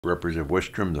Representative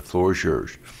Westrom, the floor is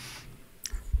yours.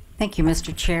 Thank you,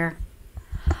 Mr. Chair.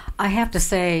 I have to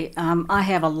say, I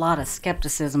have a lot of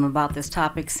skepticism about this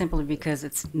topic simply because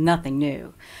it's nothing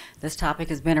new. This topic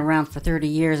has been around for 30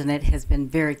 years and it has been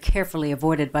very carefully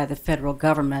avoided by the federal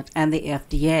government and the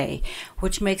FDA,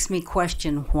 which makes me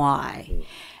question why.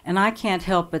 And I can't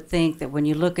help but think that when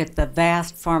you look at the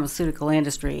vast pharmaceutical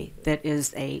industry that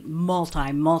is a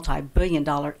multi-billion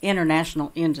dollar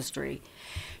international industry,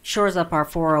 shores up our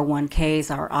 401ks,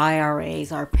 our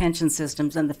IRAs, our pension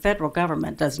systems, and the federal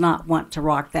government does not want to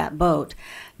rock that boat.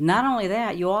 Not only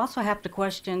that, you also have to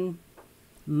question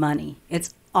money.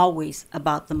 It's always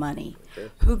about the money.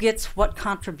 Okay. Who gets what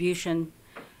contribution?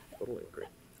 Totally agree.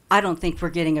 I don't think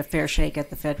we're getting a fair shake at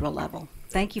the federal level.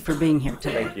 Thank you for being here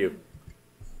today. Thank you.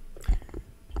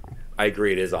 I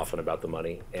agree, it is often about the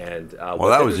money. And well,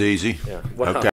 that was easy. Yeah. Well, okay.